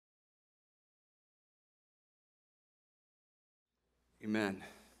Amen.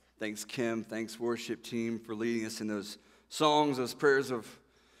 Thanks, Kim. Thanks, worship team, for leading us in those songs, those prayers of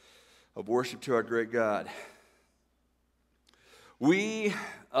worship to our great God. We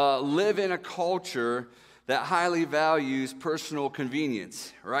live in a culture that highly values personal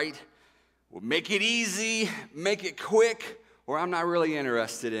convenience, right? We'll make it easy, make it quick, or I'm not really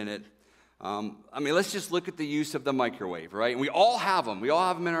interested in it. Let's just look at the use of the microwave, right? And we all have them. We all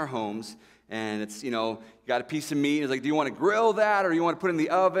have them in our homes. And it's, you got a piece of meat. It's like, do you want to grill that or do you want to put it in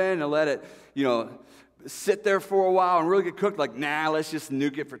the oven and let it, sit there for a while and really get cooked? Like, nah, let's just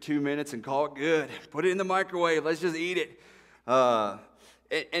nuke it for 2 minutes and call it good. Put it in the microwave. Let's just eat it.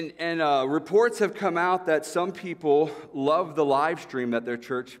 Reports have come out that some people love the live stream that their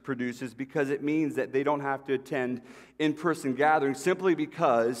church produces because it means that they don't have to attend in-person gatherings simply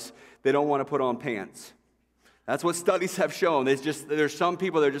because they don't want to put on pants. That's what studies have shown. There's some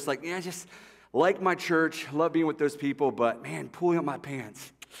people that are just like, yeah, I just like my church, love being with those people, but man, pulling up my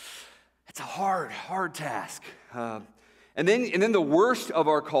pants, it's a hard task. And then the worst of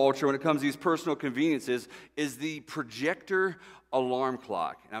our culture when it comes to these personal conveniences is the projector alarm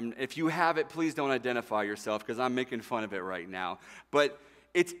clock. If you have it, please don't identify yourself because I'm making fun of it right now. But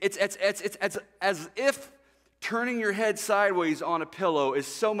it's as if turning your head sideways on a pillow is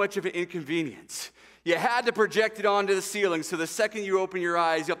so much of an inconvenience. You had to project it onto the ceiling, so the second you open your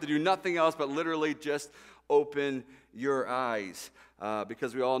eyes, you have to do nothing else but literally just open your eyes.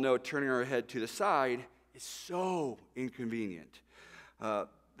 Because we all know turning our head to the side is so inconvenient.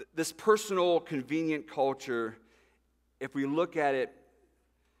 This personal, convenient culture, if we look at it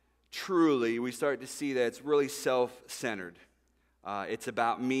truly, we start to see that it's really self-centered. It's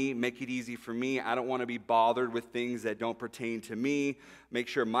about me, make it easy for me. I don't want to be bothered with things that don't pertain to me. Make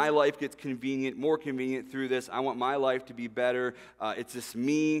sure my life gets more convenient through this. I want my life to be better. It's this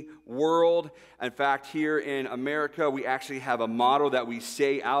me world. In fact, here in America, we actually have a motto that we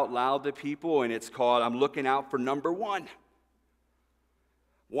say out loud to people, and it's called, I'm looking out for number one.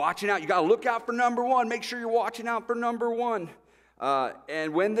 Watching out. You got to look out for number one. Make sure you're watching out for number one.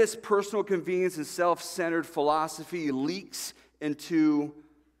 And when this personal convenience and self-centered philosophy leaks into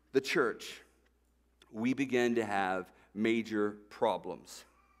the church, we begin to have major problems.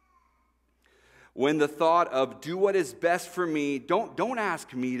 When the thought of do what is best for me, don't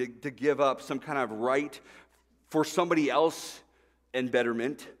ask me to give up some kind of right for somebody else in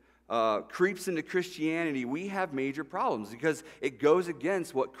betterment, creeps into Christianity, we have major problems because it goes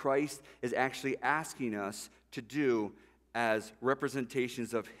against what Christ is actually asking us to do as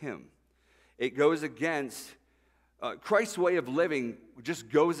representations of Him. It goes against Christ's way of living, just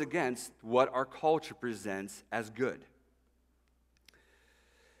goes against what our culture presents as good.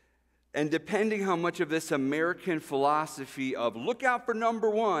 And depending how much of this American philosophy of look out for number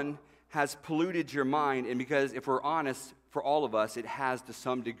one has polluted your mind, and because if we're honest, for all of us, it has to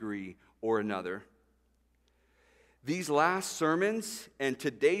some degree or another. These last sermons, and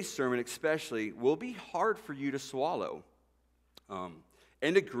today's sermon especially, will be hard for you to swallow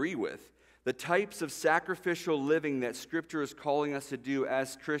and agree with. The types of sacrificial living that Scripture is calling us to do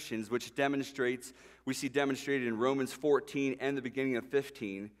as Christians, which we see demonstrated in Romans 14 and the beginning of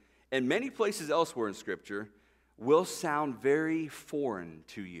 15, and many places elsewhere in Scripture, will sound very foreign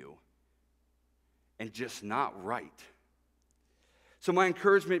to you and just not right. So my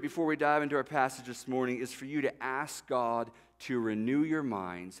encouragement before we dive into our passage this morning is for you to ask God to renew your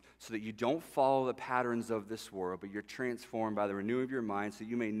minds so that you don't follow the patterns of this world, but you're transformed by the renewing of your mind so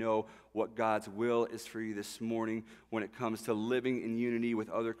you may know what God's will is for you this morning when it comes to living in unity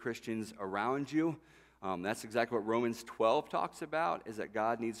with other Christians around you. That's exactly what Romans 12 talks about, is that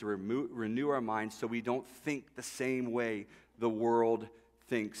God needs to renew our minds so we don't think the same way the world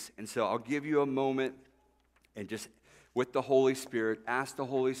thinks. And so I'll give you a moment and just with the Holy Spirit, ask the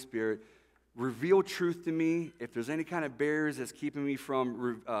Holy Spirit, reveal truth to me. If there's any kind of barriers that's keeping me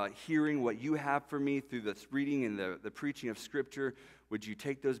from hearing what you have for me through the reading and the preaching of Scripture, would you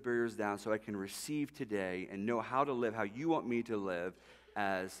take those barriers down so I can receive today and know how to live, how you want me to live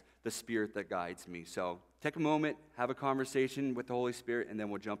as the Spirit that guides me. So take a moment, have a conversation with the Holy Spirit, and then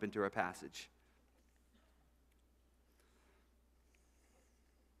we'll jump into our passage.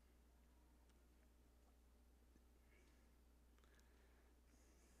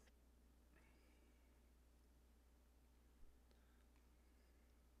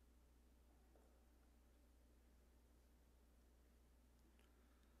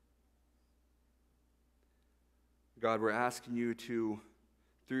 God, we're asking you to,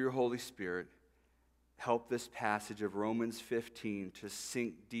 through your Holy Spirit, help this passage of Romans 15 to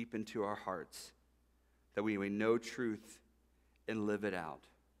sink deep into our hearts, that we may know truth and live it out.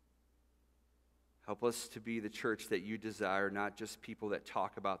 Help us to be the church that you desire, not just people that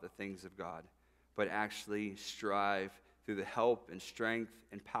talk about the things of God, but actually strive through the help and strength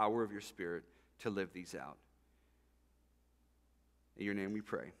and power of your Spirit to live these out. In your name we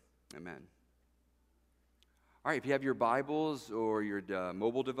pray. Amen. All right, if you have your Bibles or your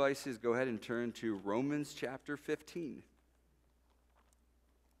mobile devices, go ahead and turn to Romans chapter 15.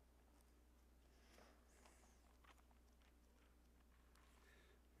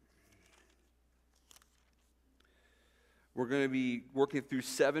 We're going to be working through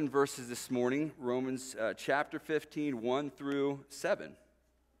 7 verses this morning, Romans chapter 15, 1 through 7.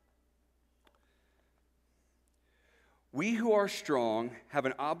 We who are strong have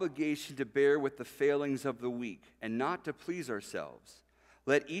an obligation to bear with the failings of the weak and not to please ourselves.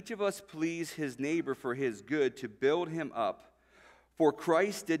 Let each of us please his neighbor for his good, to build him up. For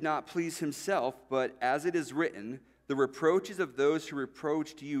Christ did not please himself, but as it is written, the reproaches of those who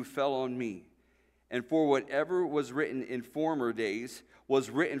reproached you fell on me. And for whatever was written in former days was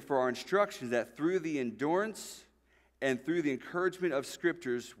written for our instruction, that through the endurance and through the encouragement of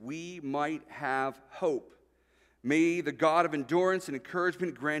Scriptures we might have hope. May the God of endurance and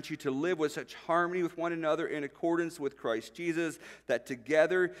encouragement grant you to live with such harmony with one another in accordance with Christ Jesus, that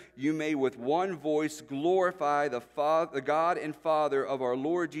together you may with one voice glorify the God and Father of our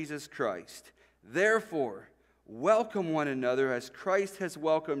Lord Jesus Christ. Therefore, welcome one another as Christ has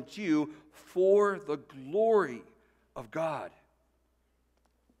welcomed you for the glory of God.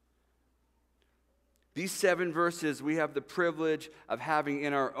 These 7 verses we have the privilege of having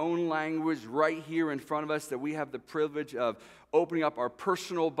in our own language right here in front of us, that we have the privilege of opening up our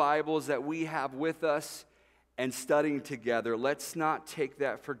personal Bibles that we have with us and studying together. Let's not take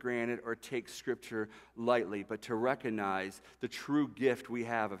that for granted or take Scripture lightly, but to recognize the true gift we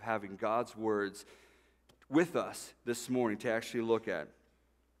have of having God's words with us this morning to actually look at.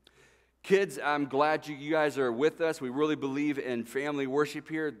 Kids, I'm glad you guys are with us. We really believe in family worship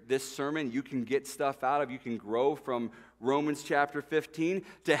here. This sermon, you can get stuff out of. You can grow from Romans chapter 15.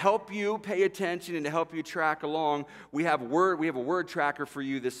 To help you pay attention and to help you track along, we have a word tracker for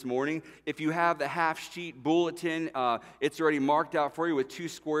you this morning. If you have the half-sheet bulletin, it's already marked out for you with 2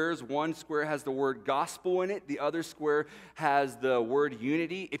 squares. One square has the word gospel in it. The other square has the word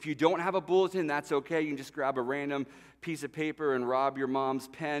unity. If you don't have a bulletin, that's okay. You can just grab a random piece of paper and rob your mom's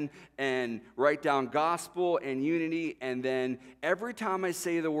pen and write down gospel and unity, and then every time I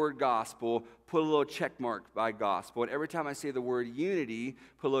say the word gospel, put a little check mark by gospel, and every time I say the word unity,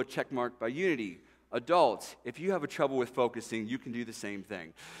 put a little check mark by unity. Adults, if you have a trouble with focusing, you can do the same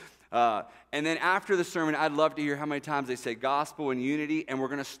thing. And then after the sermon, I'd love to hear how many times they say gospel and unity, and we're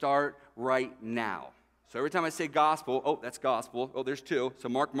going to start right now. So every time I say gospel, oh, that's gospel. Oh, there's 2. So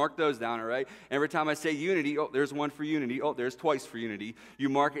mark those down, all right? Every time I say unity, oh, there's 1 for unity. Oh, there's twice for unity. You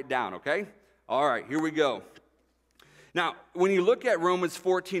mark it down, okay? All right, here we go. Now, when you look at Romans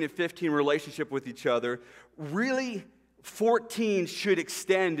 14 and 15 relationship with each other, really 14 should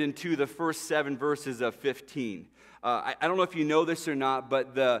extend into the first 7 verses of 15. I don't know if you know this or not,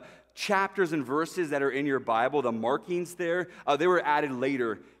 but the chapters and verses that are in your Bible, the markings there, they were added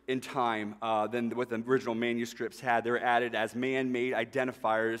later in time than what the original manuscripts had. They were added as man-made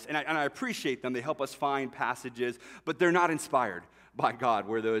identifiers, and I appreciate them. They help us find passages, but they're not inspired by God,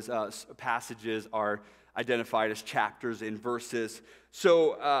 where those passages are identified as chapters and verses.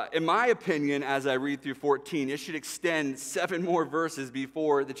 So in my opinion, as I read through 14, it should extend 7 more verses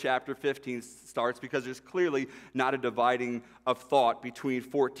before the chapter 15 starts, because there's clearly not a dividing of thought between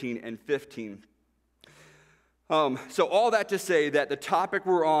 14 and 15. So all that to say that the topic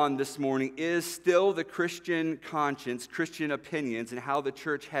we're on this morning is still the Christian conscience, Christian opinions, and how the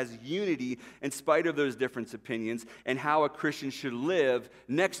church has unity in spite of those different opinions, and how a Christian should live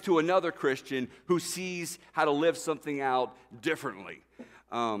next to another Christian who sees how to live something out differently.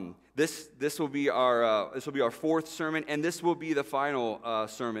 This will be our 4th sermon, and this will be the final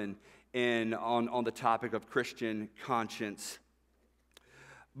sermon on the topic of Christian conscience.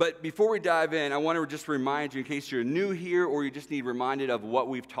 But before we dive in, I want to just remind you, in case you're new here or you just need reminded of what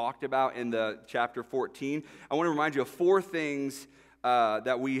we've talked about in the chapter 14, I want to remind you of 4 things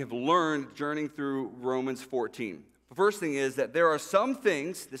that we have learned journeying through Romans 14. The first thing is that there are some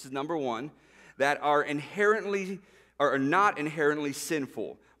things, this is number 1, that are not inherently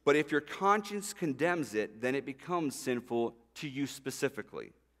sinful. But if your conscience condemns it, then it becomes sinful to you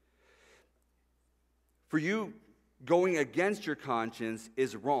specifically. For you, going against your conscience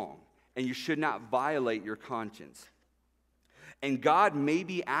is wrong, and you should not violate your conscience. And God may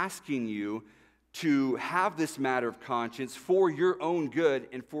be asking you to have this matter of conscience for your own good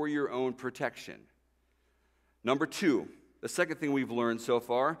and for your own protection. Number 2, the second thing we've learned so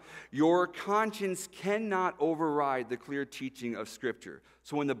far, your conscience cannot override the clear teaching of Scripture.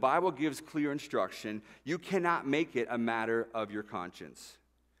 So when the Bible gives clear instruction, you cannot make it a matter of your conscience.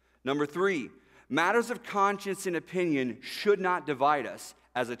 Number 3, matters of conscience and opinion should not divide us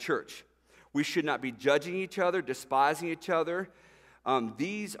as a church. We should not be judging each other, despising each other.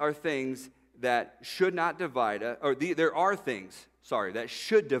 These are things that should not divide us, there are things, that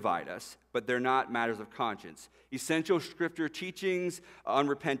should divide us, but they're not matters of conscience. Essential Scripture teachings,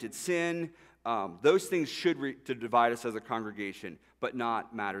 unrepented sin, those things should to divide us as a congregation, but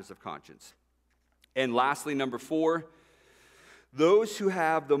not matters of conscience. And lastly, number 4, those who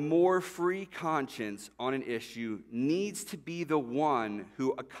have the more free conscience on an issue needs to be the one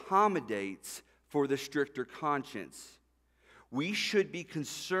who accommodates for the stricter conscience. We should be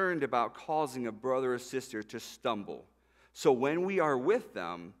concerned about causing a brother or sister to stumble. So when we are with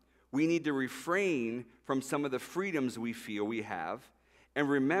them, we need to refrain from some of the freedoms we feel we have, and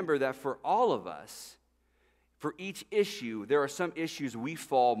remember that for all of us, for each issue, there are some issues we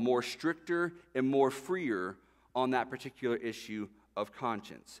fall more stricter and more freer on that particular issue of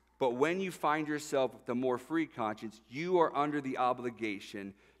conscience. But when you find yourself with a more free conscience, you are under the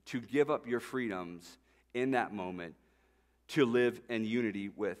obligation to give up your freedoms in that moment to live in unity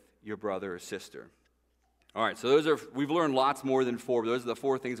with your brother or sister. All right, so we've learned lots more than 4, but those are the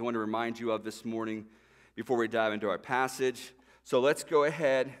 4 things I want to remind you of this morning before we dive into our passage. So let's go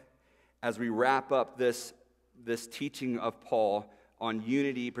ahead as we wrap up this teaching of Paul on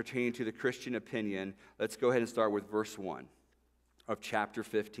unity pertaining to the Christian opinion. Let's go ahead and start with verse 1 of chapter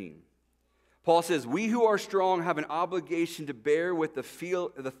 15. Paul says, "We who are strong have an obligation to bear with the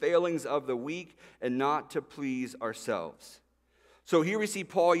failings of the weak and not to please ourselves." So here we see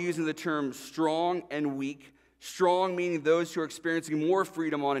Paul using the term strong and weak. Strong meaning those who are experiencing more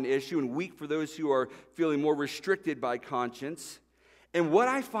freedom on an issue, and weak for those who are feeling more restricted by conscience. And what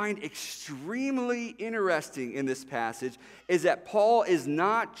I find extremely interesting in this passage is that Paul is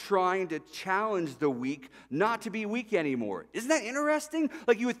not trying to challenge the weak not to be weak anymore. Isn't that interesting?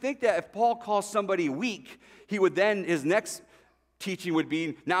 Like, you would think that if Paul calls somebody weak, he would then, his next teaching would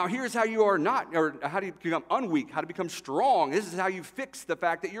be, now here's how you are not, or how do you become unweak, how to become strong. This is how you fix the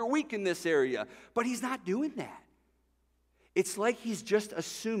fact that you're weak in this area. But he's not doing that. It's like he's just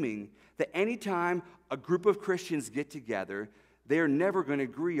assuming that anytime a group of Christians get together, they are never going to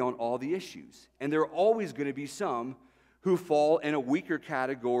agree on all the issues. And there are always going to be some who fall in a weaker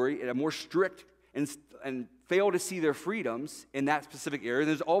category, in a more strict, and fail to see their freedoms in that specific area.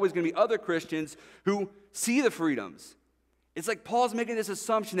 There's always going to be other Christians who see the freedoms. It's like Paul's making this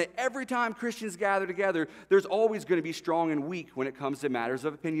assumption that every time Christians gather together, there's always going to be strong and weak when it comes to matters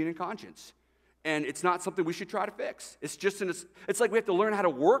of opinion and conscience. And it's not something we should try to fix. It's like we have to learn how to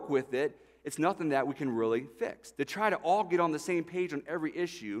work with it. It's nothing that we can really fix. To try to all get on the same page on every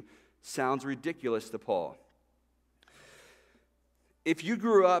issue sounds ridiculous to Paul. If you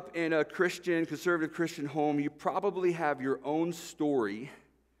grew up in a conservative Christian home, you probably have your own story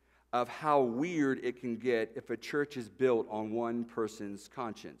of how weird it can get if a church is built on one person's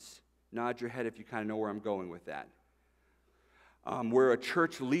conscience. Nod your head if you kind of know where I'm going with that. Where a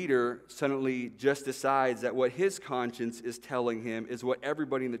church leader suddenly just decides that what his conscience is telling him is what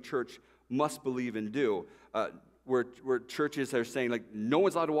everybody in the church must believe and do. Where churches are saying, like, no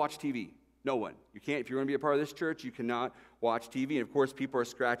one's allowed to watch TV. No one. You can't, if you're going to be a part of this church, you cannot watch TV. And of course, people are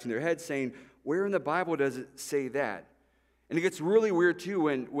scratching their heads saying, where in the Bible does it say that? And it gets really weird too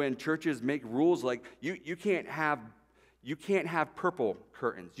when churches make rules like you can't have purple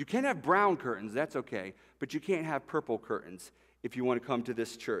curtains. You can have brown curtains, that's okay, but you can't have purple curtains if you want to come to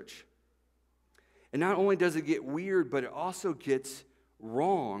this church. And not only does it get weird, but it also gets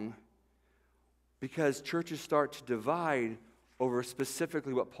wrong because churches start to divide over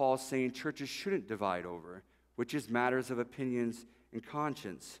specifically what Paul's saying churches shouldn't divide over, which is matters of opinions and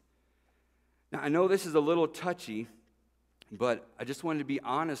conscience. Now, I know this is a little touchy, but I just wanted to be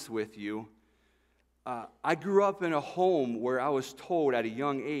honest with you. I grew up in a home where I was told at a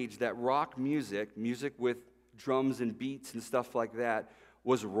young age that rock music with drums and beats and stuff like that,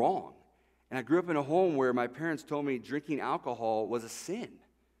 was wrong. And I grew up in a home where my parents told me drinking alcohol was a sin.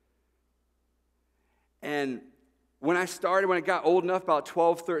 And when I got old enough, about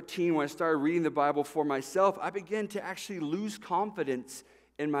 12, 13, when I started reading the Bible for myself, I began to actually lose confidence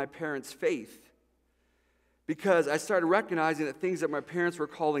in my parents' faith. Because I started recognizing that things that my parents were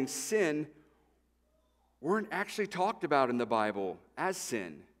calling sin weren't actually talked about in the Bible as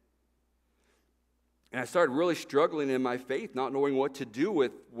sin. And I started really struggling in my faith, not knowing what to do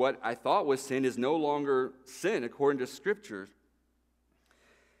with what I thought was sin is no longer sin according to Scripture.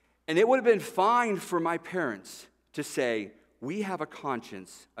 And it would have been fine for my parents to say, we have a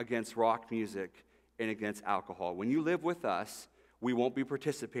conscience against rock music and against alcohol. When you live with us, we won't be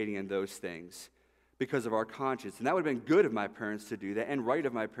participating in those things because of our conscience. And that would have been good of my parents to do that and right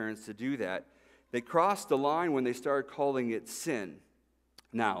of my parents to do that. They crossed the line when they started calling it sin.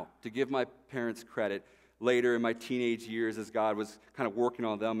 Now, to give my parents credit, later in my teenage years, as God was kind of working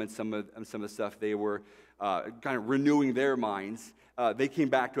on them and some of the stuff, they were kind of renewing their minds. They came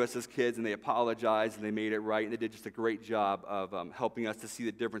back to us as kids, and they apologized, and they made it right, and they did just a great job of helping us to see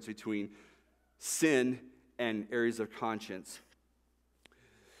the difference between sin and areas of conscience.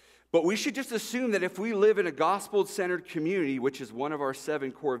 But we should just assume that if we live in a gospel-centered community, which is one of our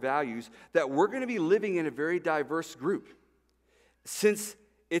 7 core values, that we're going to be living in a very diverse group. Since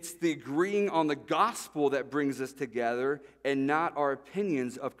it's the agreeing on the gospel that brings us together and not our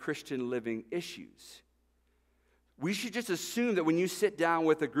opinions of Christian living issues. We should just assume that when you sit down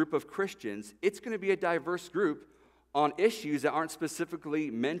with a group of Christians, it's going to be a diverse group on issues that aren't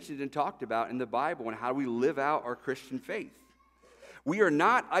specifically mentioned and talked about in the Bible and how we live out our Christian faith. We are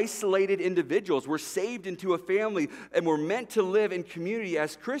not isolated individuals. We're saved into a family, and we're meant to live in community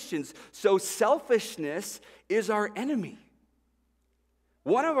as Christians. So selfishness is our enemy.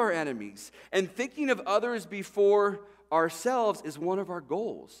 One of our enemies. And thinking of others before ourselves is one of our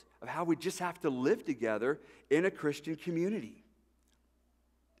goals of how we just have to live together in a Christian community.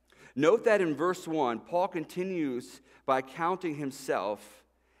 Note that in verse 1, Paul continues by counting himself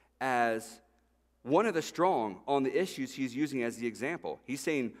as one of the strong on the issues he's using as the example. He's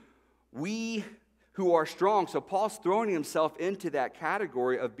saying, we who are strong. So Paul's throwing himself into that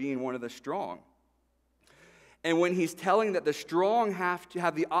category of being one of the strong. And when he's telling that the strong have to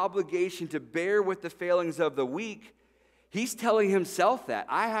have the obligation to bear with the failings of the weak, he's telling himself that.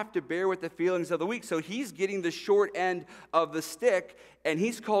 I have to bear with the feelings of the weak. So he's getting the short end of the stick, and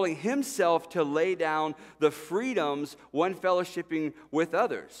he's calling himself to lay down the freedoms when fellowshipping with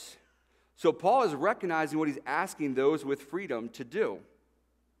others. So Paul is recognizing what he's asking those with freedom to do.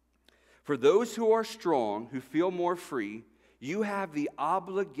 For those who are strong, who feel more free, you have the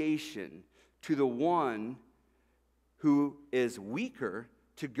obligation to the one who is weaker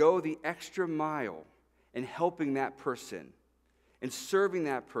to go the extra mile in helping that person, and serving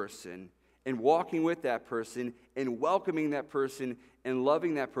that person, and walking with that person, and welcoming that person, and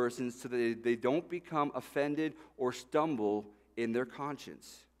loving that person so that they don't become offended or stumble in their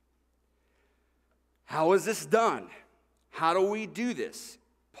conscience. How is this done? How do we do this?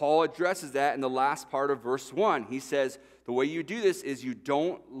 Paul addresses that in the last part of verse 1. He says, the way you do this is you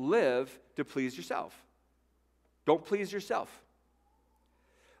don't live to please yourself. Don't please yourself.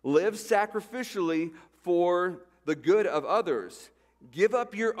 Live sacrificially for the good of others. Give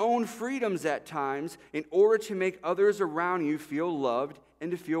up your own freedoms at times in order to make others around you feel loved and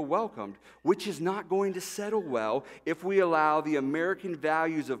to feel welcomed, which is not going to settle well if we allow the American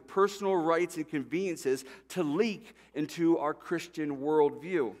values of personal rights and conveniences to leak into our Christian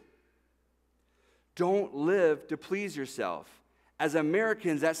worldview. Don't live to please yourself. As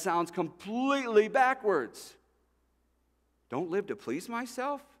Americans, that sounds completely backwards. Don't live to please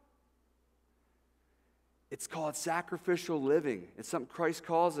myself? It's called sacrificial living. It's something Christ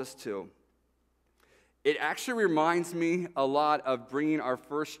calls us to. It actually reminds me a lot of bringing our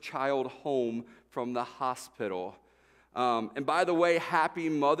first child home from the hospital. And by the way, happy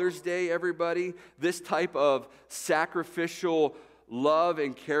Mother's Day, everybody. This type of sacrificial love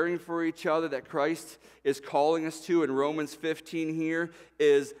and caring for each other that Christ is calling us to in Romans 15 here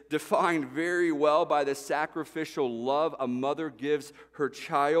is defined very well by the sacrificial love a mother gives her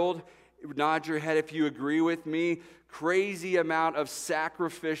child. Nod your head if you agree with me. Crazy amount of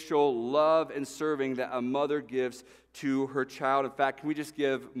sacrificial love and serving that a mother gives to her child. In fact, can we just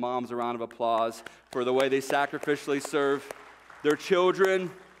give moms a round of applause for the way they sacrificially serve their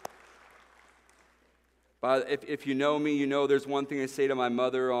children? If you know me, you know there's one thing I say to my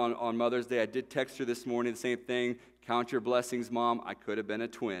mother on Mother's Day. I did text her this morning, the same thing. Count your blessings, Mom. I could have been a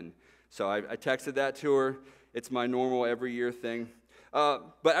twin. So I texted that to her. It's my normal every year thing.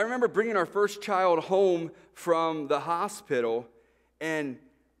 But I remember bringing our first child home from the hospital, and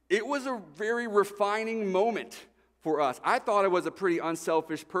it was a very refining moment for us. I thought I was a pretty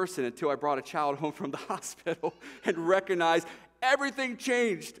unselfish person until I brought a child home from the hospital and recognized everything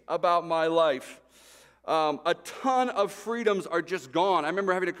changed about my life. A ton of freedoms are just gone. I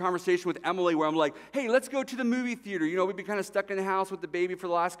remember having a conversation with Emily where I'm like, hey, let's go to the movie theater. You know, we've been kind of stuck in the house with the baby for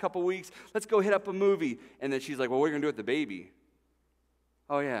the last couple weeks. Let's go hit up a movie. And then she's like, well, what are you going to do with the baby?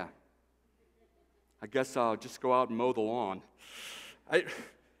 Oh, yeah. I guess I'll just go out and mow the lawn.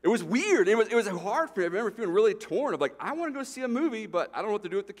 It was weird. It was hard for me. I remember feeling really torn. I'm like, I want to go see a movie, but I don't know what to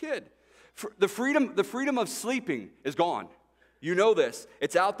do with the kid. The freedom of sleeping is gone. You know this.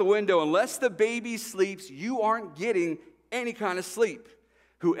 It's out the window. Unless the baby sleeps, you aren't getting any kind of sleep.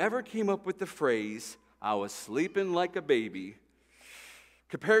 Whoever came up with the phrase, "I was sleeping like a baby,"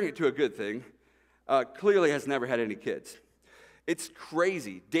 comparing it to a good thing, clearly has never had any kids. It's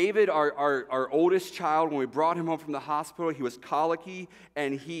crazy. David, our oldest child, when we brought him home from the hospital, he was colicky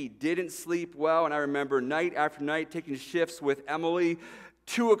and he didn't sleep well. And I remember night after night taking shifts with Emily.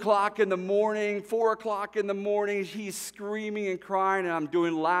 2 o'clock in the morning, 4 o'clock in the morning, he's screaming and crying, and I'm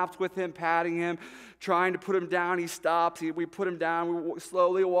doing laps with him, patting him, trying to put him down. He stops. We put him down. We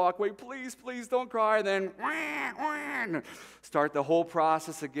slowly walk away. Please, please don't cry. And then start the whole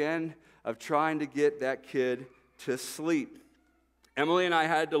process again of trying to get that kid to sleep. Emily and I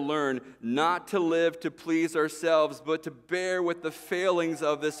had to learn not to live to please ourselves, but to bear with the failings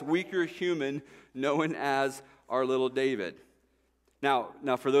of this weaker human known as our little David. Now,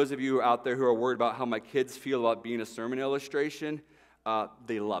 for those of you out there who are worried about how my kids feel about being a sermon illustration,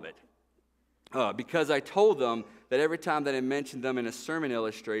 they love it. Because I told them that every time that I mentioned them in a sermon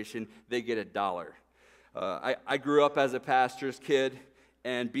illustration, they get $1. I grew up as a pastor's kid,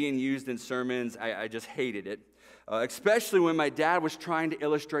 and being used in sermons, I just hated it. Especially when my dad was trying to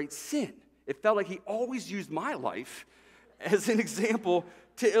illustrate sin. It felt like he always used my life as an example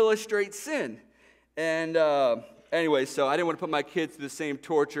to illustrate sin. And anyway, so I didn't want to put my kids through the same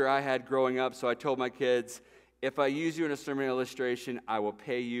torture I had growing up, so I told my kids, if I use you in a sermon illustration, I will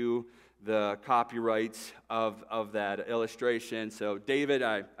pay you the copyrights of that illustration. So David,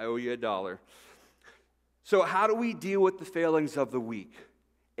 I owe you $1. So how do we deal with the failings of the weak?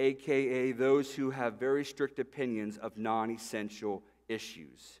 AKA those who have very strict opinions of non-essential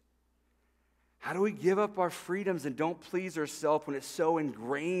issues. How do we give up our freedoms and don't please ourselves when it's so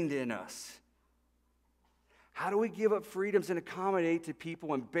ingrained in us? How do we give up freedoms and accommodate to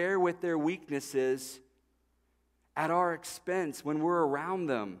people and bear with their weaknesses at our expense when we're around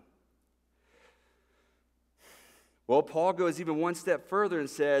them? Well, Paul goes even one step further and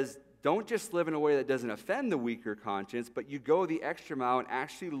says, don't just live in a way that doesn't offend the weaker conscience, but you go the extra mile and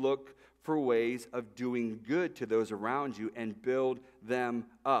actually look for ways of doing good to those around you and build them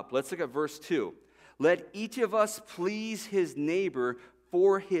up. Let's look at verse 2. Let each of us please his neighbor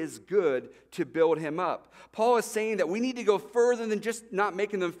for his good to build him up. Paul is saying that we need to go further than just not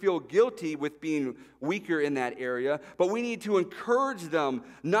making them feel guilty with being weaker in that area, but we need to encourage them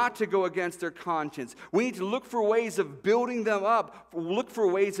not to go against their conscience. We need to look for ways of building them up, look for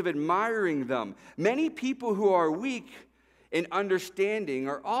ways of admiring them. Many people who are weak in understanding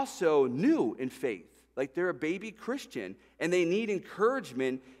are also new in faith, like they're a baby Christian, and they need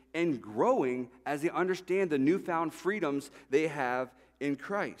encouragement and growing as they understand the newfound freedoms they have in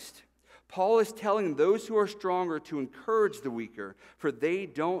Christ. Paul is telling those who are stronger to encourage the weaker, for they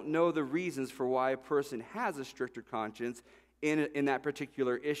don't know the reasons for why a person has a stricter conscience in that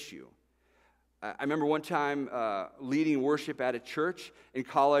particular issue. I remember one time leading worship at a church. In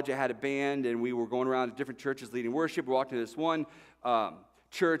college, I had a band, and we were going around to different churches leading worship. We walked into this one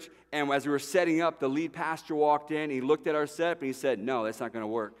church, and as we were setting up, the lead pastor walked in. He looked at our setup, and he said, "No, that's not going to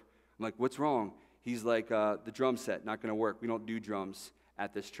work." I'm like, "What's wrong?" He's like, the drum set, not going to work. We don't do drums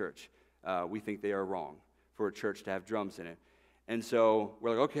at this church. We think they are wrong for a church to have drums in it. And so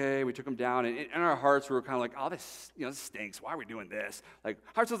we're like, okay, we took them down. And in our hearts, we were kind of like, oh, this stinks. Why are we doing this? Like,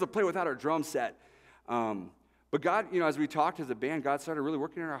 how are we supposed to play without our drum set? But God, as we talked as a band, God started really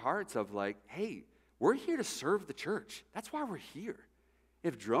working in our hearts of like, hey, we're here to serve the church. That's why we're here.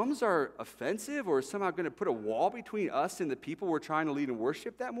 If drums are offensive or somehow going to put a wall between us and the people we're trying to lead in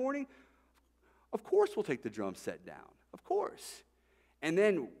worship that morning, of course we'll take the drum set down. Of course. And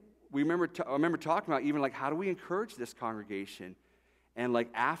then I remember talking about even like how do we encourage this congregation? And like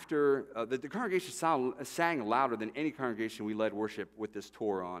after, the congregation sang louder than any congregation we led worship with this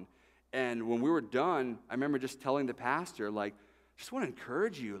tour on. And when we were done, I remember just telling the pastor, like, just want to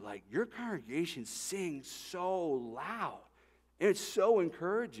encourage you, like your congregation sings so loud. And it's so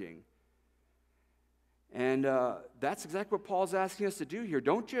encouraging. And that's exactly what Paul's asking us to do here.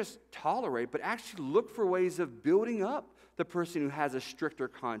 Don't just tolerate, but actually look for ways of building up the person who has a stricter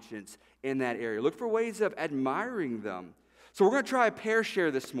conscience in that area. Look for ways of admiring them. So we're going to try a pair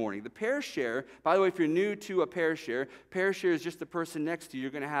share this morning. The pair share, by the way, if you're new to a pair share is just the person next to you.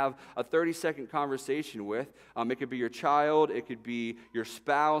 You're going to have a 30-second conversation with. It could be your child. It could be your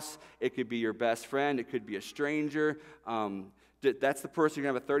spouse. It could be your best friend. It could be a stranger. That's the person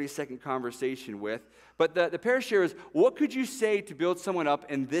you're going to have a 30-second conversation with. But the pair share is, what could you say to build someone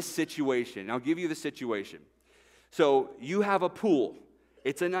up in this situation? And I'll give you the situation. So you have a pool.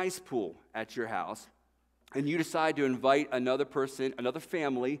 It's a nice pool at your house. and you decide to invite another person, another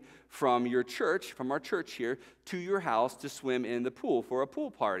family from your church, from our church here, to your house to swim in the pool for a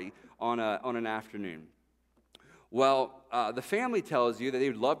pool party on an afternoon. Well, the family tells you that they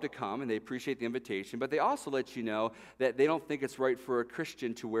would love to come and they appreciate the invitation, but they also let you know that they don't think it's right for a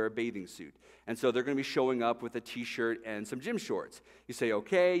Christian to wear a bathing suit. And so they're going to be showing up with a t-shirt and some gym shorts. You say,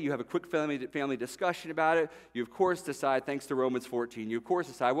 okay, you have a quick family discussion about it. You, of course, decide, thanks to Romans 14, you, of course,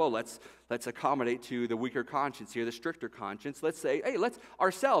 decide, well, let's accommodate to the weaker conscience here, the stricter conscience. Let's say, hey, let's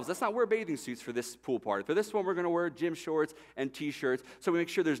not wear bathing suits for this pool party. For this one, we're going to wear gym shorts and t-shirts, so we make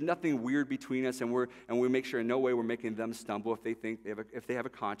sure there's nothing weird between us, and we make sure in no way we're making them stumble if they have a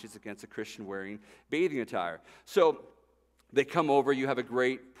conscience against a Christian wearing bathing attire. So they come over, you have a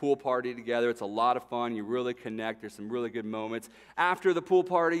great pool party together. It's a lot of fun. You really connect. There's some really good moments. After the pool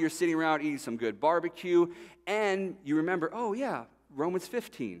party, you're sitting around eating some good barbecue, and you remember, oh yeah, Romans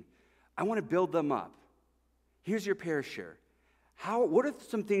 15. I want to build them up. Here's your pair share. What are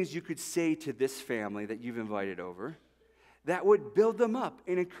some things you could say to this family that you've invited over that would build them up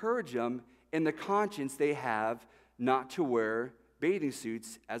and encourage them in the conscience they have not to wear bathing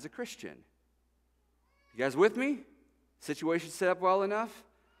suits as a Christian? You guys with me? Situation set up well enough?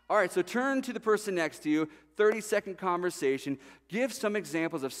 All right, so turn to the person next to you, 30-second conversation. Give some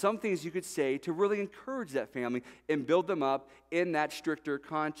examples of some things you could say to really encourage that family and build them up in that stricter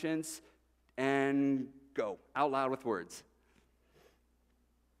conscience, and go out loud with words.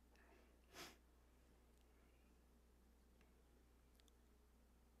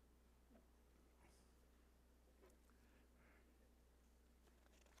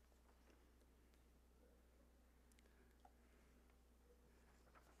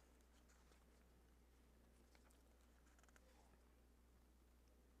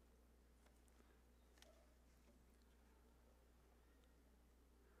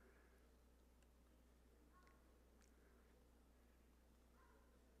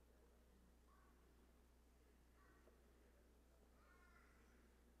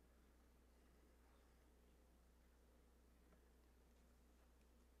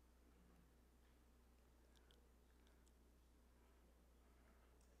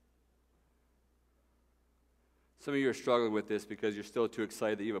 Some of you are struggling with this because you're still too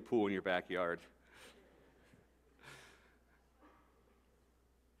excited that you have a pool in your backyard.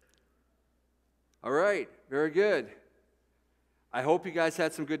 All right, very good. I hope you guys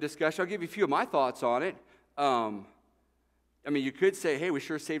had some good discussion. I'll give you a few of my thoughts on it. You could say, hey, we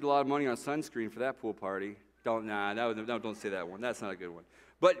sure saved a lot of money on sunscreen for that pool party. Don't say that one. That's not a good one.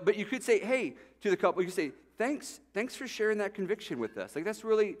 But you could say, hey, to the couple, you could say, thanks for sharing that conviction with us. Like, that's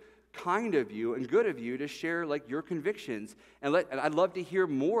really kind of you and good of you to share like your convictions, and I'd love to hear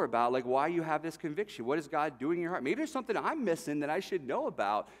more about like why you have this conviction. What is God doing in your heart? Maybe there's something I'm missing that I should know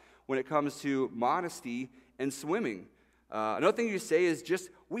about when it comes to modesty and swimming. Another thing you say is just,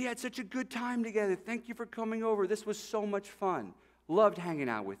 we had such a good time together. Thank you for coming over. This was so much fun. Loved hanging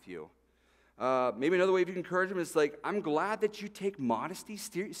out with you. Maybe another way of encouragement is like, I'm glad that you take modesty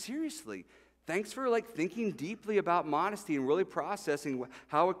seriously. Thanks for like thinking deeply about modesty and really processing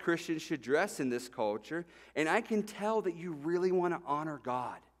how a Christian should dress in this culture. And I can tell that you really want to honor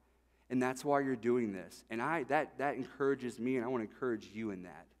God. And that's why you're doing this. And that encourages me, and I want to encourage you in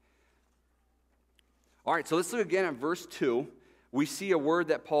that. All right, so let's look again at verse 2. We see a word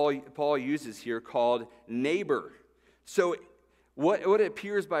that Paul uses here called neighbor. So what it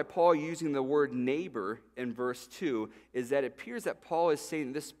appears by Paul using the word neighbor in verse 2 is that it appears that Paul is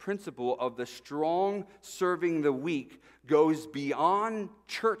saying this principle of the strong serving the weak goes beyond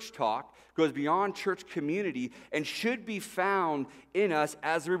church talk, goes beyond church community, and should be found in us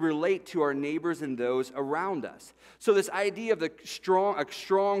as we relate to our neighbors and those around us. So this idea of the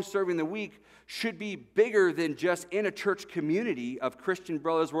strong serving the weak should be bigger than just in a church community of Christian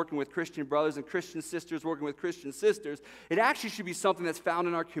brothers working with Christian brothers and Christian sisters working with Christian sisters. It actually should be something that's found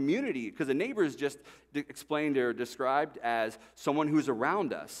in our community, because a neighbor is just explained or described as someone who's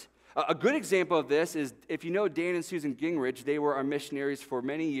around us. A good example of this is, if you know Dan and Susan Gingrich, they were our missionaries for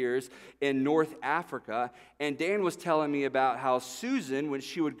many years in North Africa, and Dan was telling me about how Susan, when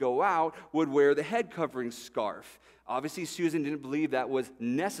she would go out, would wear the head covering scarf. Obviously, Susan didn't believe that was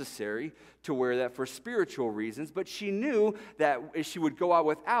necessary to wear that for spiritual reasons, but she knew that if she would go out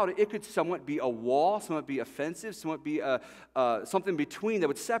without it, it could somewhat be a wall, somewhat be offensive, somewhat be something between that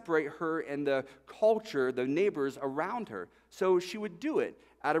would separate her and the culture, the neighbors around her. So she would do it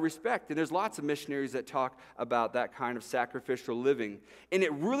out of respect. And there's lots of missionaries that talk about that kind of sacrificial living. And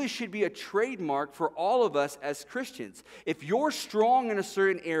it really should be a trademark for all of us as Christians. If you're strong in a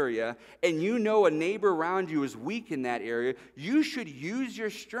certain area and you know a neighbor around you is weak in that area, you should use your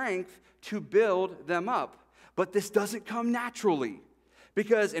strength to build them up. But this doesn't come naturally.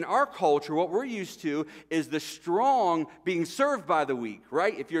 Because in our culture, what we're used to is the strong being served by the weak,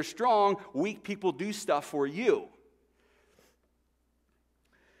 right? If you're strong, weak people do stuff for you.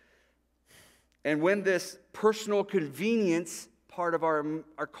 And when this personal convenience part of our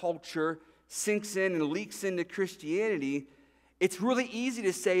culture sinks in and leaks into Christianity, it's really easy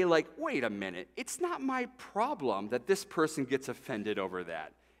to say, like, wait a minute, it's not my problem that this person gets offended over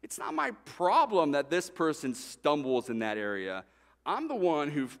that. It's not my problem that this person stumbles in that area. I'm the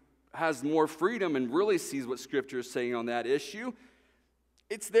one who has more freedom and really sees what Scripture is saying on that issue.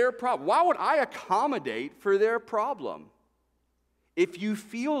 It's their problem. Why would I accommodate for their problem? If you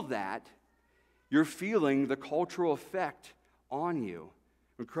feel that, you're feeling the cultural effect on you.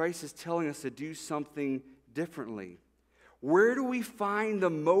 When Christ is telling us to do something differently. Where do we find the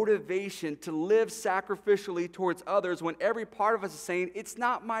motivation to live sacrificially towards others when every part of us is saying, it's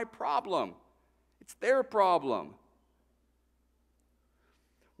not my problem, it's their problem?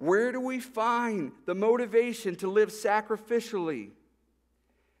 Where do we find the motivation to live sacrificially?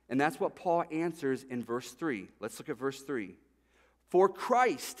 And that's what Paul answers in verse 3. Let's look at verse 3. For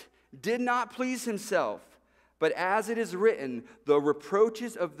Christ did not please himself, but as it is written, the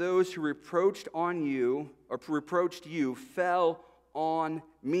reproaches of those who reproached you fell on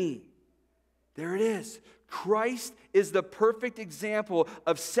me. There it is. Christ is the perfect example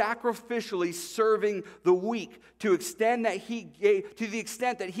of sacrificially serving the weak to the extent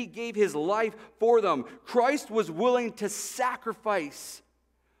that he gave his life for them. Christ was willing to sacrifice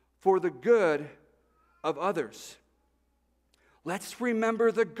for the good of others. Let's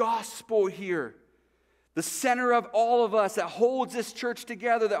remember the gospel here. The center of all of us that holds this church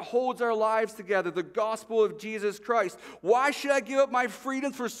together, that holds our lives together, the gospel of Jesus Christ. Why should I give up my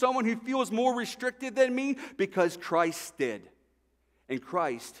freedoms for someone who feels more restricted than me? Because Christ did. And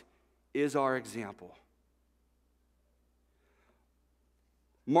Christ is our example.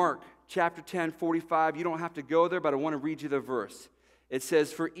 Mark chapter 10, 45. You don't have to go there, but I want to read you the verse. It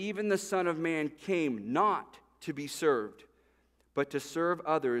says, for even the Son of Man came not to be served, but to serve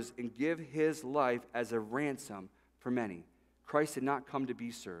others and give his life as a ransom for many. Christ did not come to be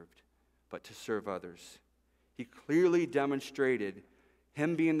served, but to serve others. He clearly demonstrated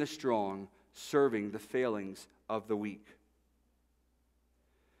him being the strong, serving the failings of the weak.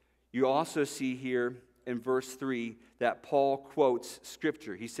 You also see here in verse 3 that Paul quotes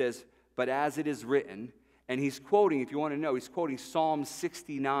Scripture. He says, but as it is written, and he's quoting, if you want to know, he's quoting Psalm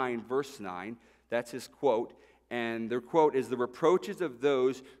 69, verse 9. That's his quote. And their quote is, the reproaches of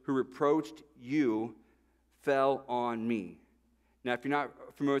those who reproached you fell on me. Now, if you're not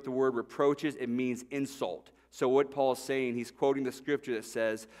familiar with the word reproaches, it means insult. So what Paul is saying, he's quoting the scripture that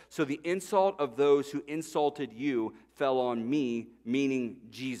says, so the insult of those who insulted you fell on me, meaning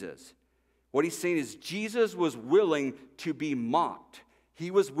Jesus. What he's saying is Jesus was willing to be mocked.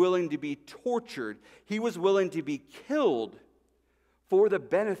 He was willing to be tortured. He was willing to be killed for the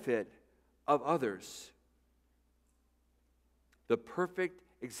benefit of others. The perfect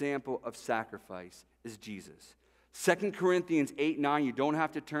example of sacrifice is Jesus. 2 Corinthians 8:9, you don't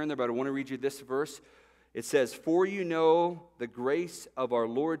have to turn there, but I want to read you this verse. It says, for you know the grace of our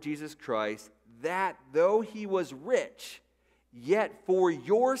Lord Jesus Christ, that though he was rich, yet for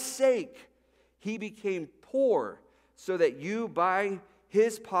your sake he became poor, so that you by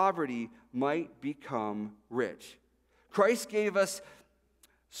his poverty might become rich. Christ gave us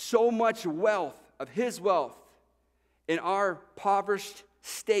so much wealth of his wealth in our impoverished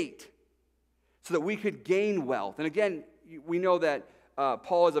state so that we could gain wealth. And again, we know that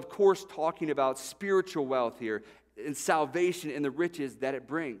Paul is, of course, talking about spiritual wealth here and salvation and the riches that it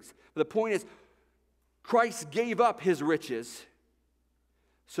brings. But the point is, Christ gave up his riches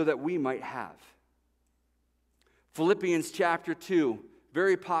so that we might have. Philippians chapter 2,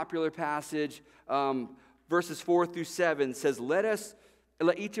 very popular passage, verses 4 through 7 says,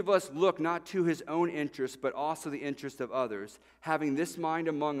 Let each of us look not to his own interest, but also the interest of others, having this mind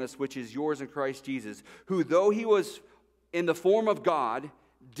among us, which is yours in Christ Jesus, who, though he was in the form of God,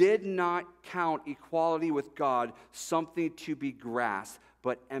 did not count equality with God something to be grasped,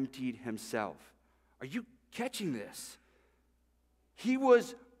 but emptied himself. Are you catching this? He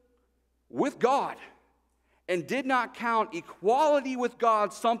was with God and did not count equality with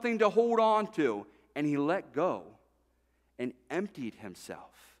God something to hold on to, and he let go and emptied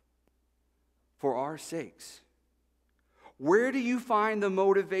himself for our sakes. Where do you find the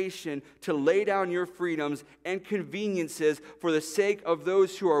motivation to lay down your freedoms and conveniences for the sake of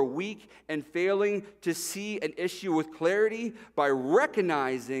those who are weak and failing to see an issue with clarity? By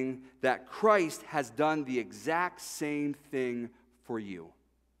recognizing that Christ has done the exact same thing for you.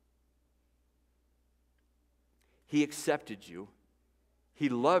 He accepted you. He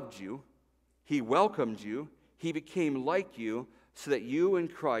loved you. He welcomed you. He became like you so that you and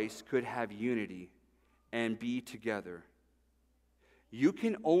Christ could have unity and be together. You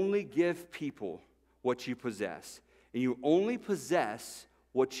can only give people what you possess, and you only possess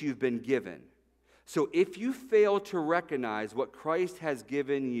what you've been given. So if you fail to recognize what Christ has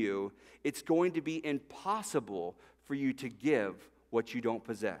given you, it's going to be impossible for you to give what you don't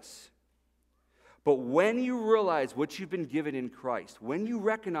possess. But when you realize what you've been given in Christ, when you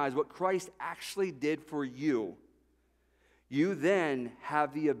recognize what Christ actually did for you, you then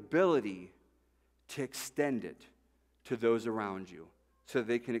have the ability to extend it to those around you so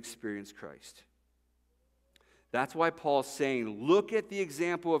they can experience Christ. That's why Paul's saying, look at the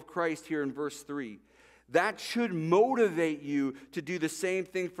example of Christ here in verse 3. That should motivate you to do the same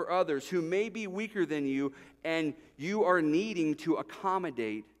thing for others who may be weaker than you, and you are needing to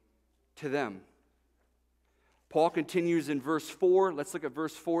accommodate to them. Paul continues in verse 4. Let's look at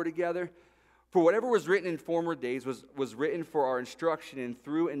verse 4 together. For whatever was written in former days was written for our instruction, and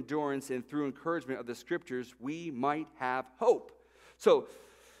through endurance and through encouragement of the Scriptures, we might have hope. So,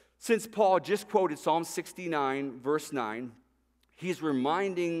 since Paul just quoted Psalm 69, verse 9, he's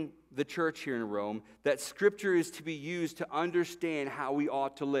reminding the church here in Rome that Scripture is to be used to understand how we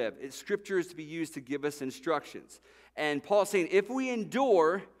ought to live. Scripture is to be used to give us instructions. And Paul's saying, if we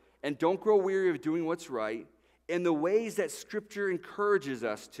endure and don't grow weary of doing what's right, in the ways that Scripture encourages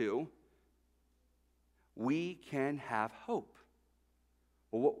us to, we can have hope.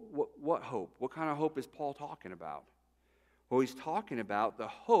 Well, what hope? What kind of hope is Paul talking about? Well, he's talking about the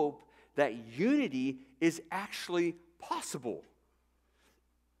hope that unity is actually possible.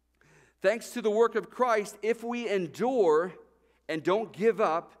 Thanks to the work of Christ, if we endure and don't give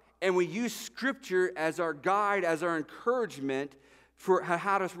up, and we use Scripture as our guide, as our encouragement for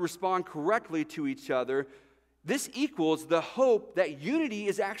how to respond correctly to each other, this equals the hope that unity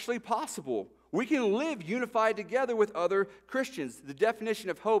is actually possible. We can live unified together with other Christians. The definition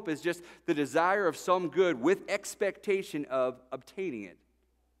of hope is just the desire of some good with expectation of obtaining it.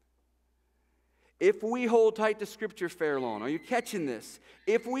 If we hold tight to Scripture, Fairlawn, are you catching this?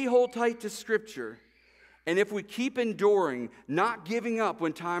 If we hold tight to Scripture, and if we keep enduring, not giving up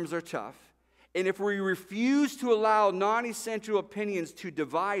when times are tough, and if we refuse to allow non-essential opinions to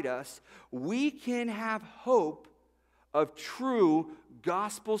divide us, we can have hope of true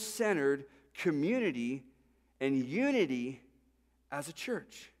gospel-centered community and unity as a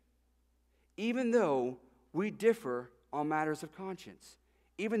church, even though we differ on matters of conscience,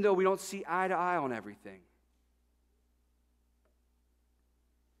 even though we don't see eye to eye on everything.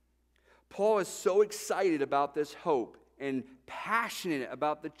 Paul is so excited about this hope and passionate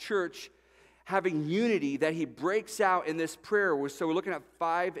about the church having unity that he breaks out in this prayer. So we're looking at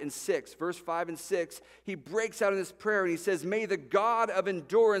 5 and 6. Verse 5 and 6, he breaks out in this prayer and he says, may the God of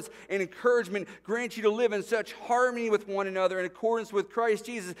endurance and encouragement grant you to live in such harmony with one another in accordance with Christ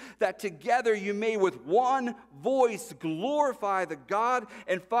Jesus, that together you may with one voice glorify the God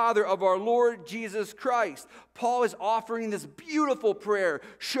and Father of our Lord Jesus Christ. Paul is offering this beautiful prayer,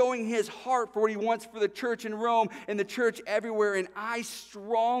 showing his heart for what he wants for the church in Rome and the church everywhere, and I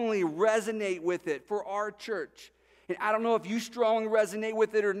strongly resonate with it for our church. And I don't know if you strongly resonate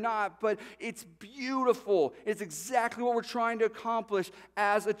with it or not, but it's beautiful. It's exactly what we're trying to accomplish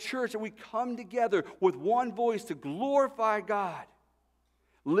as a church, that we come together with one voice to glorify God,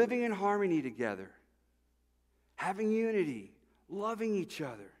 living in harmony together, having unity, loving each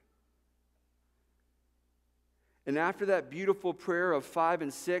other. And after that beautiful prayer of 5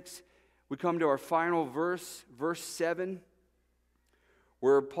 and 6, we come to our final verse, verse 7,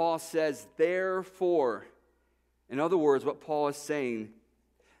 where Paul says, therefore, in other words, what Paul is saying,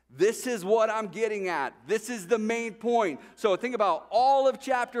 this is what I'm getting at. This is the main point. So think about all of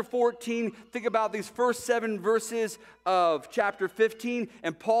chapter 14. Think about these first 7 verses of chapter 15.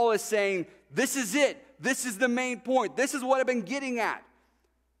 And Paul is saying, this is it. This is the main point. This is what I've been getting at.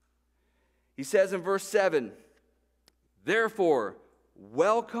 He says in verse 7, therefore,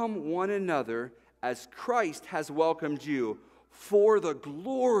 welcome one another as Christ has welcomed you, for the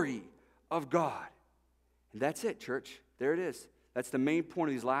glory of God. And that's it, church. There it is. That's the main point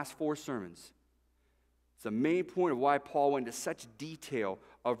of these last 4 sermons. It's the main point of why Paul went into such detail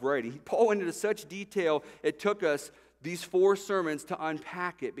of writing. Paul went into such detail, it took us these 4 sermons to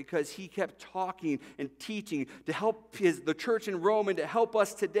unpack it, because he kept talking and teaching to help the church in Rome and to help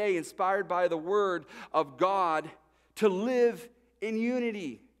us today, inspired by the Word of God, to live in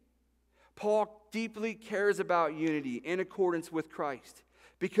unity. Paul deeply cares about unity in accordance with Christ,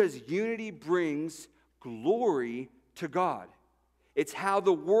 because unity brings glory to God. It's how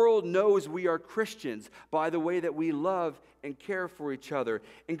the world knows we are Christians, by the way that we love and care for each other.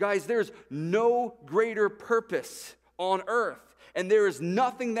 And guys, there's no greater purpose on earth, and there is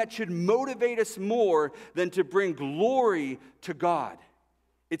nothing that should motivate us more than to bring glory to God.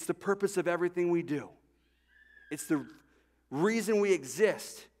 It's the purpose of everything we do. It's the reason we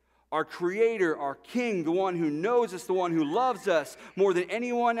exist. Our Creator, our King, the one who knows us, the one who loves us more than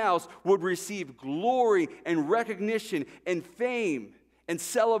anyone else, would receive glory and recognition and fame and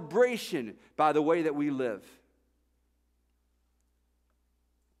celebration by the way that we live.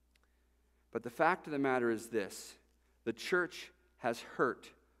 But the fact of the matter is this: the church has hurt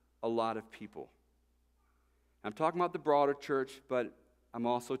a lot of people. I'm talking about the broader church, but I'm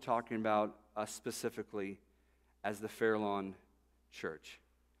also talking about us specifically as the Fairlawn Church.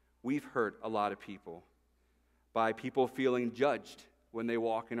 We've hurt a lot of people by people feeling judged when they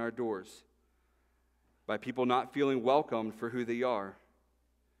walk in our doors, by people not feeling welcomed for who they are,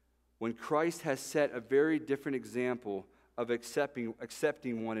 when Christ has set a very different example of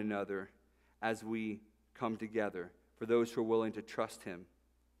accepting one another as we come together, for those who are willing to trust Him.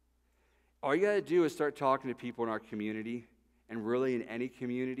 All you got to do is start talking to people in our community, and really in any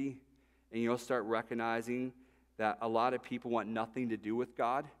community, and you'll start recognizing that a lot of people want nothing to do with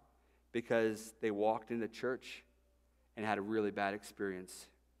God because they walked into church and had a really bad experience.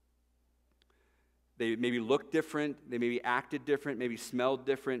 They maybe looked different, they maybe acted different, maybe smelled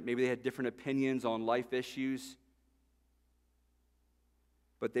different, maybe they had different opinions on life issues.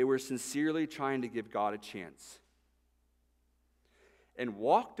 But they were sincerely trying to give God a chance. And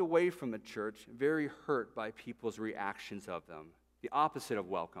walked away from the church very hurt by people's reactions of them. The opposite of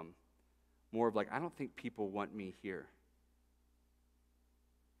welcome. More of like, I don't think people want me here.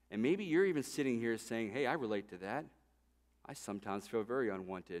 And maybe you're even sitting here saying, hey, I relate to that. I sometimes feel very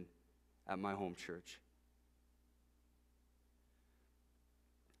unwanted at my home church.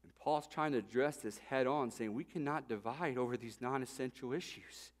 And Paul's trying to address this head on, saying we cannot divide over these non-essential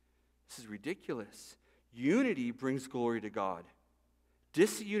issues. This is ridiculous. Unity brings glory to God.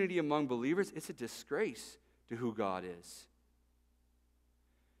 Disunity among believers, it's a disgrace to who God is.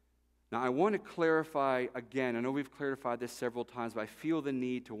 Now, I want to clarify again. I know we've clarified this several times, but I feel the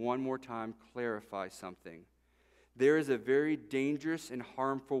need to one more time clarify something. There is a very dangerous and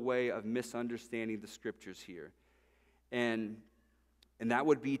harmful way of misunderstanding the Scriptures here. And that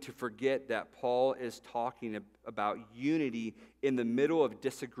would be to forget that Paul is talking about unity in the middle of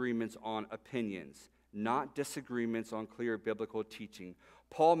disagreements on opinions, not disagreements on clear biblical teaching.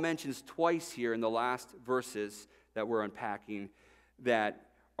 Paul mentions twice here in the last verses that we're unpacking that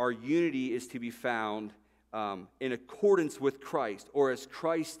our unity is to be found in accordance with Christ, or as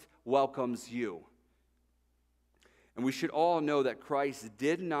Christ welcomes you. And we should all know that Christ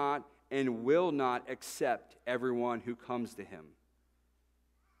did not and will not accept everyone who comes to Him.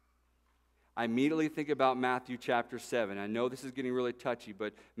 I immediately think about Matthew chapter 7. I know this is getting really touchy,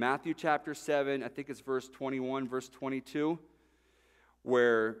 but Matthew chapter 7, I think it's verse 21, verse 22,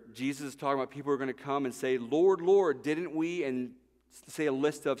 where Jesus is talking about people who are going to come and say, Lord, Lord, didn't we? And say a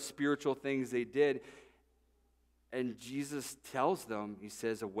list of spiritual things they did. And Jesus tells them, He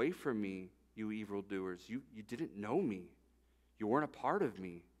says, away from me, you evildoers. You didn't know me. You weren't a part of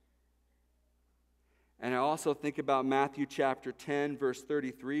me. And I also think about Matthew chapter 10, verse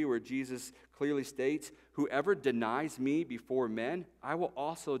 33, where Jesus clearly states, whoever denies me before men, I will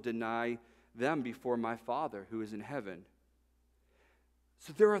also deny them before my Father who is in heaven.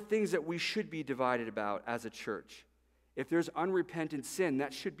 So there are things that we should be divided about as a church. If there's unrepentant sin,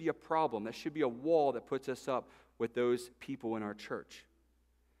 that should be a problem. That should be a wall that puts us up with those people in our church.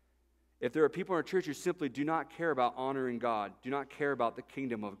 If there are people in our church who simply do not care about honoring God, do not care about the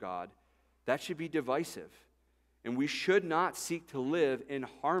kingdom of God, that should be divisive. And we should not seek to live in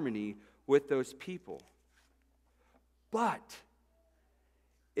harmony with those people. But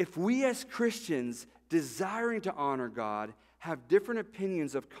if we as Christians desiring to honor God have different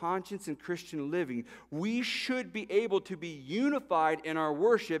opinions of conscience and Christian living, we should be able to be unified in our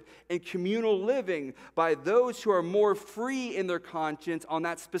worship and communal living by those who are more free in their conscience on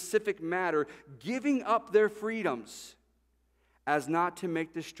that specific matter, giving up their freedoms as not to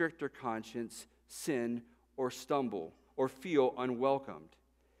make the stricter conscience sin or stumble or feel unwelcomed.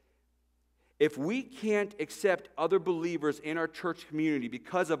 If we can't accept other believers in our church community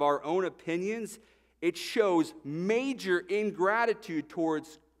because of our own opinions, it shows major ingratitude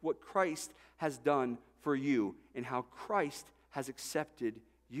towards what Christ has done for you and how Christ has accepted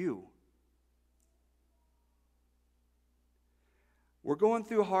you. We're going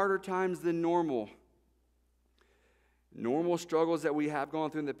through harder times than normal. Normal struggles that we have gone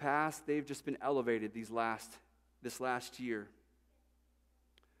through in the past, they've just been elevated this last year.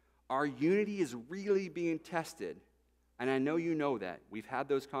 our unity is really being tested. And I know you know that. We've had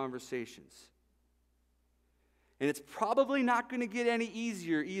those conversations. And it's probably not going to get any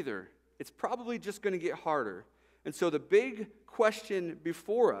easier either. It's probably just going to get harder. And so the big question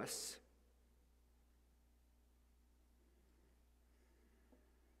before us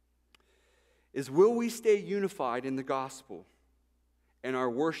is, will we stay unified in the gospel and our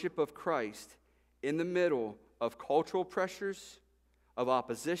worship of Christ in the middle of cultural pressures, of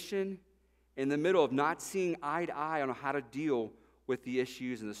opposition, in the middle of not seeing eye to eye on how to deal with the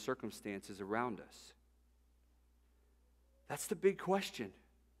issues and the circumstances around us? That's the big question.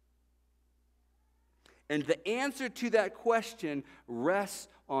 And the answer to that question rests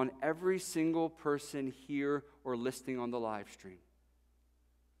on every single person here or listening on the live stream.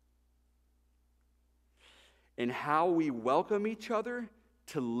 And how we welcome each other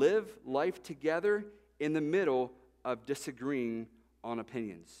to live life together in the middle of disagreeing on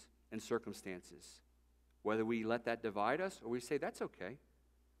opinions and circumstances. Whether we let that divide us or we say, that's okay,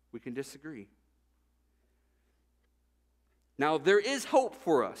 we can disagree. Now, there is hope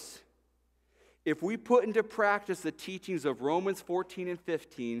for us if we put into practice the teachings of Romans 14 and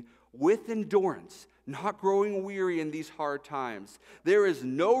 15 with endurance, not growing weary in these hard times. There is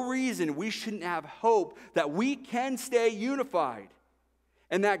no reason we shouldn't have hope that we can stay unified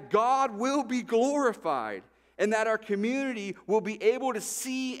and that God will be glorified and that our community will be able to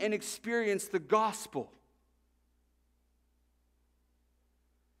see and experience the gospel.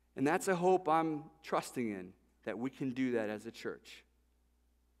 And that's a hope I'm trusting in, that we can do that as a church.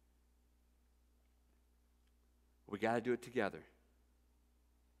 We got to do it together.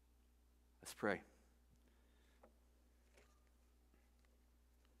 Let's pray.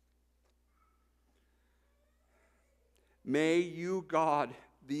 May you, God,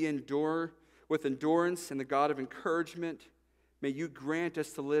 with endurance and the God of encouragement, may you grant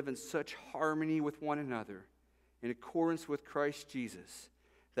us to live in such harmony with one another, in accordance with Christ Jesus,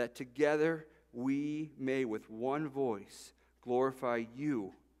 that together we may with one voice glorify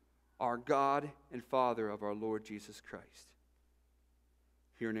you, our God and Father of our Lord Jesus Christ.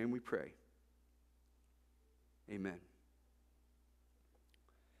 In your name we pray. Amen.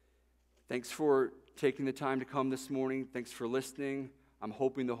 Thanks for taking the time to come this morning. Thanks for listening. I'm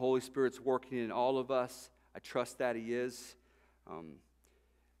hoping the Holy Spirit's working in all of us. I trust that He is.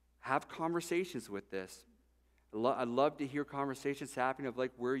 Have conversations with this. I'd love to hear conversations happening of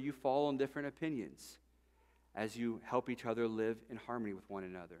like where you fall on different opinions as you help each other live in harmony with one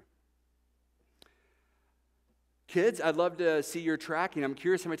another. Kids, I'd love to see your tracking. I'm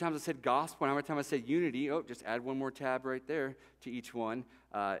curious how many times I said gospel and how many times I said unity. Oh, just add one more tab right there to each one.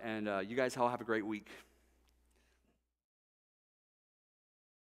 And you guys all have a great week.